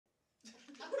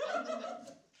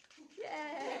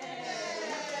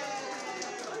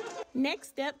Next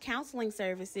Step Counseling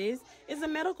Services is a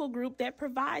medical group that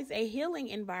provides a healing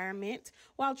environment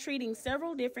while treating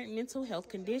several different mental health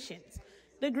conditions.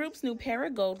 The group's new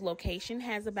Paragould location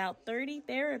has about 30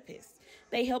 therapists.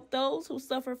 They help those who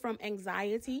suffer from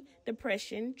anxiety,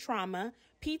 depression, trauma,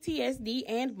 PTSD,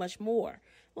 and much more.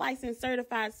 Licensed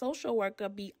certified social worker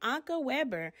Bianca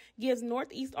Weber gives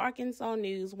Northeast Arkansas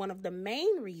News one of the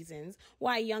main reasons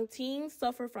why young teens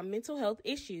suffer from mental health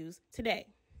issues today.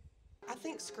 I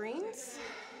think screens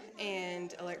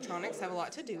and electronics have a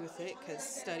lot to do with it because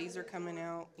studies are coming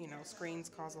out. Screens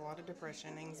cause a lot of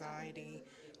depression, anxiety,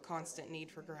 constant need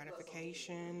for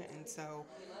gratification, and so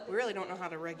we really don't know how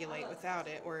to regulate without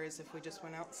it, whereas if we just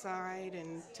went outside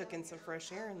and took in some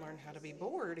fresh air and learned how to be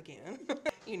bored again,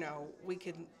 we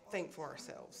could think for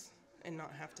ourselves and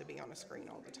not have to be on a screen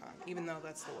all the time, even though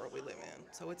that's the world we live in,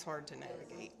 so it's hard to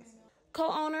navigate.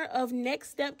 Co-owner of Next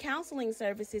Step Counseling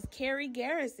Services, Carrie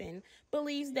Garrison,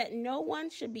 believes that no one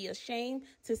should be ashamed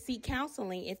to seek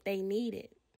counseling if they need it.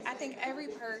 I think every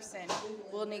person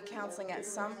will need counseling at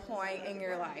some point in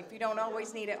your life. You don't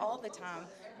always need it all the time,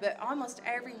 but almost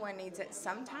everyone needs it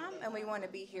sometime, and we want to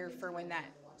be here for when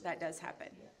that does happen.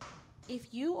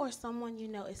 If you or someone you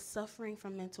know is suffering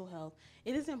from mental health,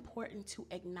 it is important to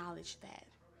acknowledge that.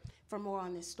 For more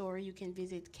on this story, you can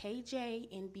visit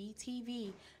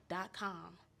kjnbtv.com.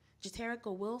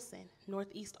 Jaterica Wilson,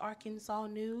 Northeast Arkansas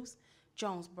News,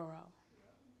 Jonesboro.